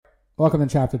Welcome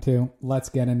to Chapter 2. Let's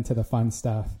get into the fun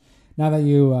stuff. Now that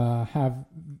you have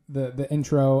the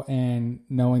intro and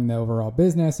knowing the overall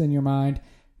business in your mind,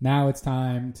 now it's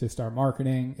time to start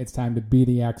marketing. It's time to be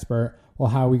the expert.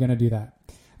 Well, how are we going to do that?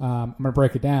 I'm going to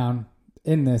break it down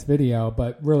in this video,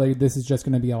 but really this is just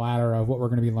going to be a ladder of what we're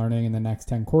going to be learning in the next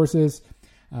 10 courses.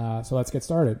 So let's get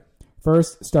started.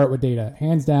 First, start with data.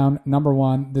 Hands down, number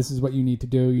one, this is what you need to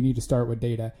do. You need to start with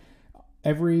data.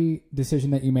 Every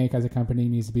decision that you make as a company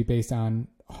needs to be based on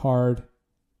hard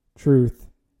truth,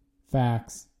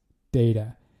 facts,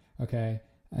 data, okay?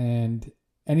 And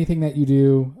anything that you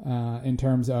do in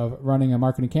terms of running a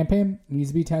marketing campaign needs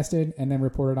to be tested and then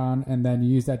reported on, and then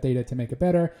you use that data to make it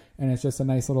better, and it's just a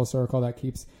nice little circle that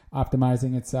keeps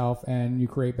optimizing itself, and you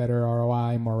create better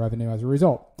ROI, more revenue as a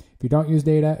result. If you don't use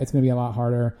data, it's going to be a lot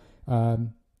harder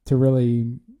to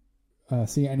really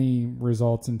see any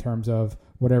results in terms of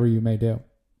whatever you may do.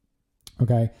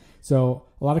 Okay, so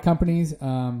a lot of companies,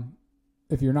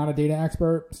 if you're not a data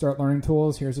expert, start learning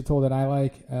tools. Here's a tool that I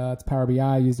like. It's Power BI.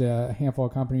 I used a handful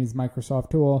of companies, Microsoft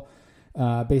tool.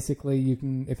 Basically, you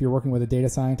can, if you're working with a data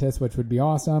scientist, which would be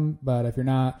awesome, but if you're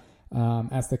not,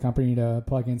 ask the company to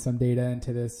plug in some data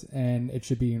into this, and it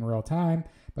should be in real time.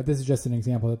 But this is just an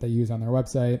example that they use on their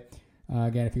website.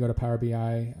 Again, if you go to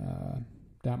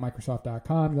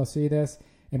powerbi.microsoft.com, you'll see this.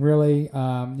 And really,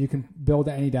 you can build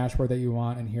any dashboard that you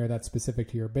want in here that's specific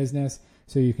to your business.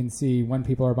 So you can see when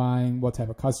people are buying, what type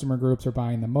of customer groups are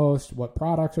buying the most, what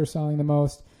products are selling the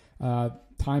most,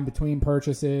 time between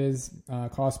purchases,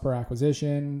 cost per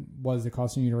acquisition, what is it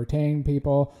costing you to retain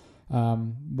people,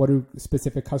 what do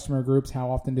specific customer groups,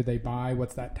 how often do they buy,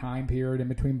 what's that time period in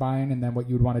between buying, and then what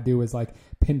you would want to do is like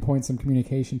pinpoint some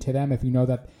communication to them. If you know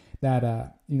that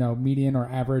median or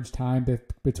average time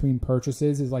between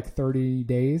purchases is like 30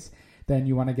 days, then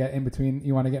you want to get in between,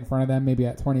 you want to get in front of them maybe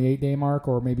at 28-day mark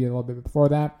or maybe a little bit before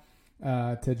that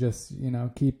to just,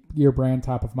 keep your brand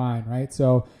top of mind, right?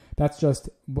 So that's just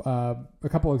a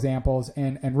couple examples.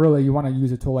 And really you want to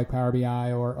use a tool like Power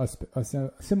BI or a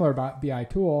similar BI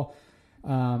tool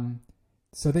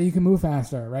so that you can move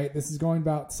faster, right? This is going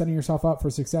about setting yourself up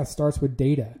for success. Starts with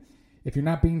data. If you're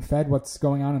not being fed what's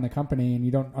going on in the company and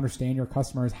you don't understand your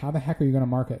customers, how the heck are you going to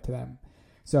market to them?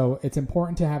 So it's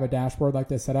important to have a dashboard like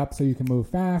this set up so you can move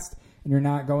fast and you're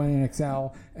not going in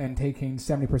Excel and taking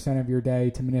 70% of your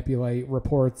day to manipulate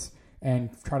reports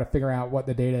and try to figure out what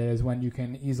the data is when you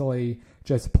can easily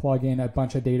just plug in a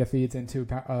bunch of data feeds into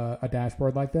a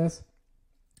dashboard like this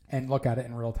and look at it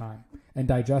in real time and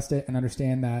digest it and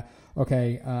understand that,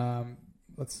 okay,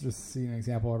 let's just see an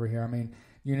example over here.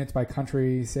 Units by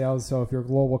country, sales. So if you're a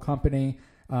global company,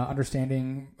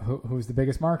 understanding who's the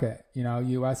biggest market.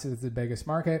 U.S. is the biggest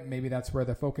market. Maybe that's where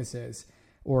the focus is.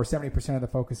 Or 70% of the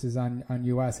focus is on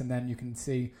U.S. And then you can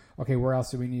see, okay, where else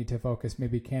do we need to focus?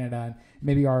 Maybe Canada. And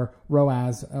maybe our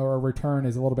ROAS or return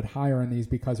is a little bit higher in these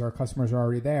because our customers are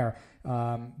already there.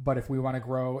 But if we want to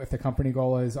grow, if the company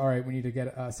goal is, all right, we need to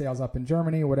get sales up in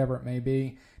Germany or whatever it may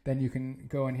be, then you can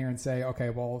go in here and say, okay,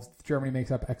 well, Germany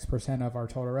makes up X percent of our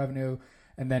total revenue.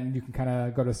 And then you can kind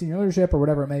of go to senior leadership or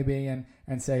whatever it may be and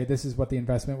say, this is what the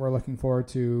investment we're looking for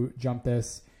to jump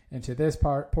this into this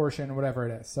portion, whatever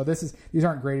it is. So these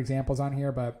aren't great examples on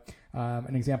here, but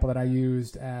an example that I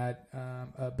used at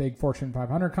a big Fortune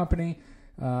 500 company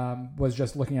was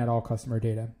just looking at all customer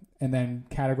data and then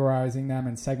categorizing them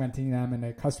and segmenting them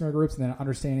into customer groups and then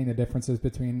understanding the differences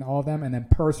between all of them and then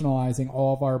personalizing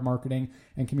all of our marketing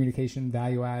and communication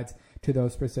value adds to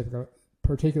those particular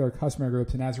customer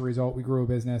groups. And as a result, we grew a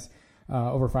business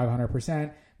over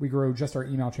 500%. We grew just our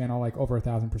email channel like over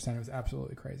 1,000%. It was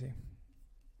absolutely crazy.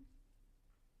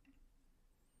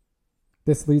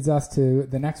 This leads us to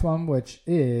the next one, which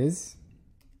is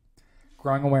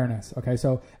growing awareness. Okay,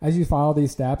 so as you follow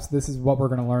these steps, this is what we're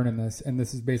going to learn in this. And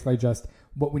this is basically just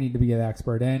what we need to be an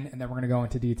expert in. And then we're going to go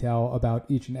into detail about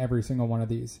each and every single one of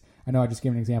these. I know I just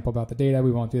gave an example about the data.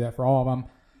 We won't do that for all of them.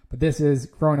 But this is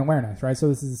growing awareness, right? So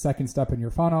this is the second step in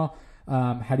your funnel.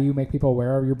 How do you make people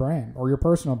aware of your brand or your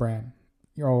personal brand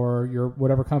or your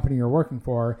whatever company you're working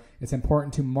for? It's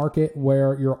important to market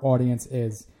where your audience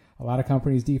is. A lot of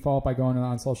companies default by going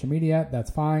on social media. That's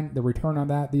fine. The return on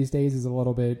that these days is a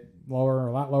little bit lower,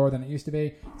 a lot lower than it used to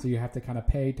be. So you have to kind of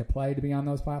pay to play to be on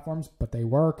those platforms, but they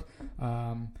work.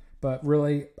 But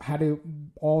really,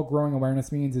 all growing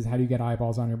awareness means is how do you get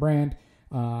eyeballs on your brand?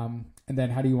 And then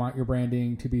how do you want your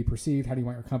branding to be perceived? How do you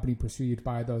want your company perceived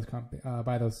by those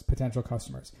potential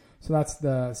customers? So that's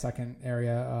the second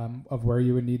area of where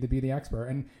you would need to be the expert.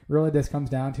 And really this comes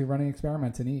down to running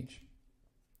experiments in each.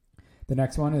 The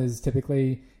next one is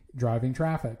typically driving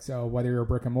traffic. So whether you're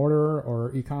brick and mortar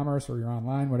or e-commerce or you're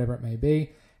online, whatever it may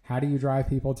be, How do you drive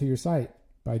people to your site?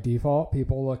 By default,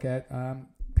 people look at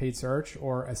paid search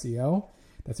or SEO.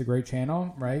 That's a great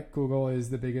channel, right? Google is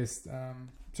the biggest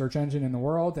search engine in the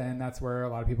world, and that's where a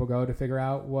lot of people go to figure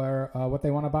out what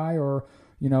they want to buy or,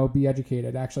 be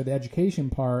educated. Actually, the education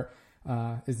part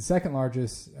is the second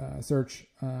largest search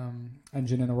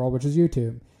engine in the world, which is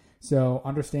YouTube. So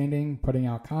understanding, putting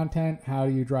out content, how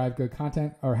do you drive good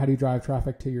content, or how do you drive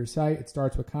traffic to your site? It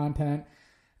starts with content.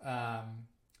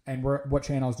 And what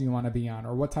channels do you want to be on,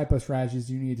 or what type of strategies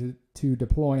do you need to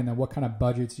deploy, and then what kind of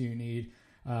budgets do you need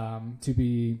to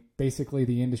be basically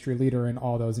the industry leader in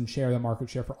all those and share the market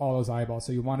share for all those eyeballs.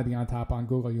 So you want to be on top on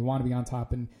Google, you want to be on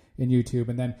top in YouTube,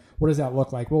 and then what does that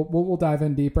look like? We'll dive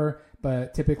in deeper,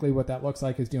 but typically what that looks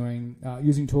like is doing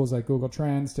using tools like Google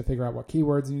Trends to figure out what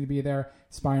keywords need to be there,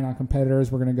 spying on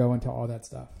competitors. We're going to go into all that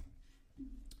stuff.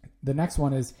 The next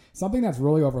one is something that's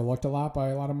really overlooked a lot by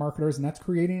a lot of marketers, and that's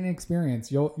creating an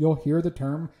experience. You'll hear the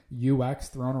term UX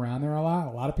thrown around there a lot.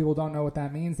 A lot of people don't know what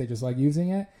that means. They just like using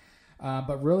it.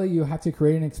 But really, you have to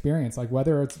create an experience, like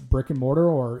whether it's brick and mortar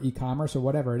or e-commerce or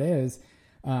whatever it is.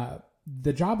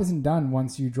 The job isn't done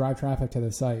once you drive traffic to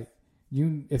the site.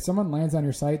 If someone lands on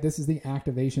your site, this is the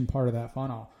activation part of that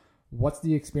funnel. What's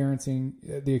the experience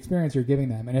you're giving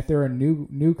them? And if they're a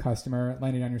new customer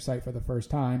landing on your site for the first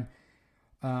time,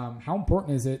 how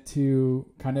important is it to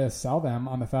kind of sell them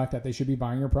on the fact that they should be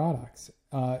buying your products?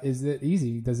 Is it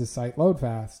easy? Does the site load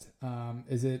fast?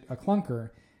 Is it a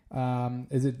clunker?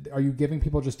 Are you giving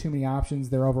people just too many options?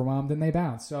 They're overwhelmed and they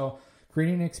bounce. So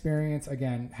creating an experience,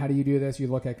 again, how do you do this? You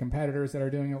look at competitors that are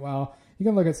doing it well. You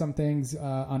can look at some things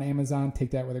on Amazon,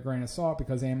 take that with a grain of salt,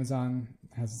 because Amazon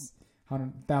has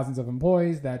thousands of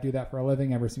employees that do that for a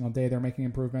living. Every single day they're making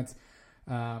improvements.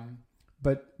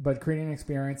 But creating an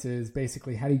experience is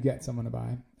basically how do you get someone to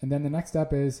buy? And then the next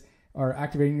step is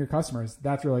activating your customers.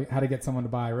 That's really how to get someone to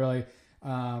buy, really.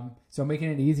 So making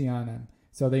it easy on them.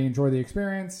 So they enjoy the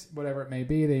experience, whatever it may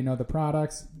be. They know the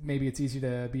products. Maybe it's easy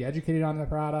to be educated on the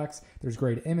products. There's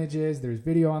great images. There's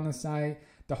video on the site.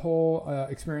 The whole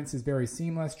experience is very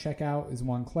seamless. Checkout is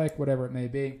one click, whatever it may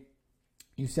be.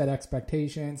 You set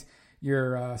expectations.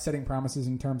 You're setting promises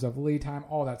in terms of lead time,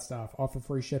 all that stuff. Offer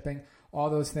free shipping. All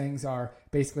those things are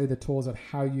basically the tools of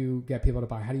how you get people to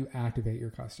buy. How do you activate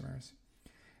your customers?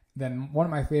 Then one of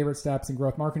my favorite steps in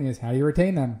growth marketing is how do you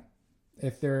retain them?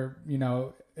 If they're,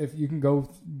 if you can go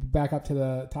back up to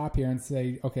the top here and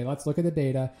say, okay, let's look at the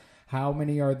data. How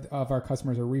many of our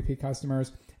customers are repeat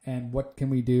customers, and what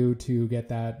can we do to get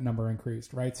that number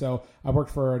increased, right? So I worked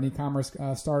for an e-commerce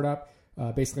startup,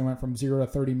 basically went from $0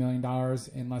 to $30 million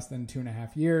in less than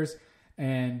 2.5 years.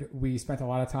 And we spent a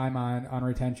lot of time on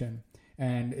retention.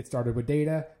 And it started with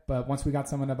data, but once we got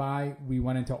someone to buy, we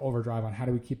went into overdrive on how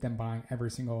do we keep them buying every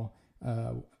single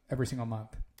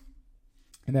month.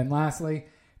 And then lastly,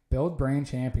 build brand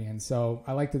champions. So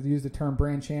I like to use the term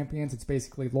brand champions. It's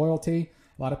basically loyalty.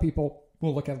 A lot of people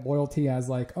will look at loyalty as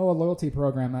like, a loyalty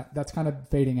program. That's kind of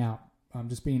fading out. I'm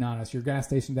just being honest. Your gas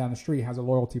station down the street has a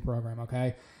loyalty program,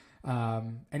 okay?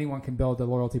 Anyone can build a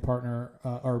loyalty partner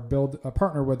or build a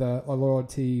partner with a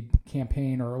loyalty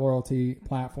campaign or a loyalty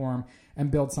platform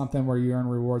and build something where you earn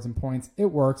rewards and points. It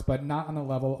works, but not on the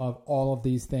level of all of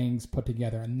these things put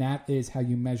together. And that is how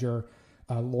you measure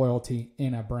loyalty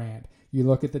in a brand. You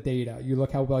look at the data. You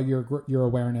look how well your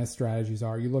awareness strategies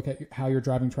are. You look at how you're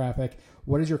driving traffic.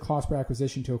 What is your cost per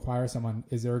acquisition to acquire someone?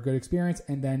 Is there a good experience?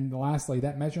 And then lastly,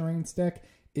 that measuring stick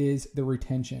is the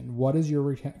retention. What is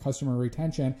your customer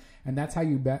retention? And that's how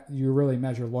you really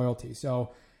measure loyalty.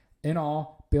 So in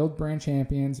all, build brand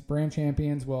champions. Brand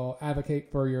champions will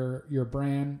advocate for your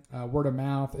brand. Word of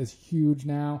mouth is huge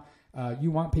now.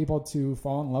 You want people to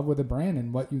fall in love with the brand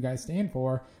and what you guys stand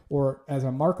for, or as a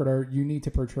marketer, you need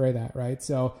to portray that, right?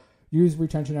 So use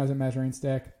retention as a measuring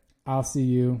stick. I'll see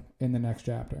you in the next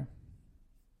chapter.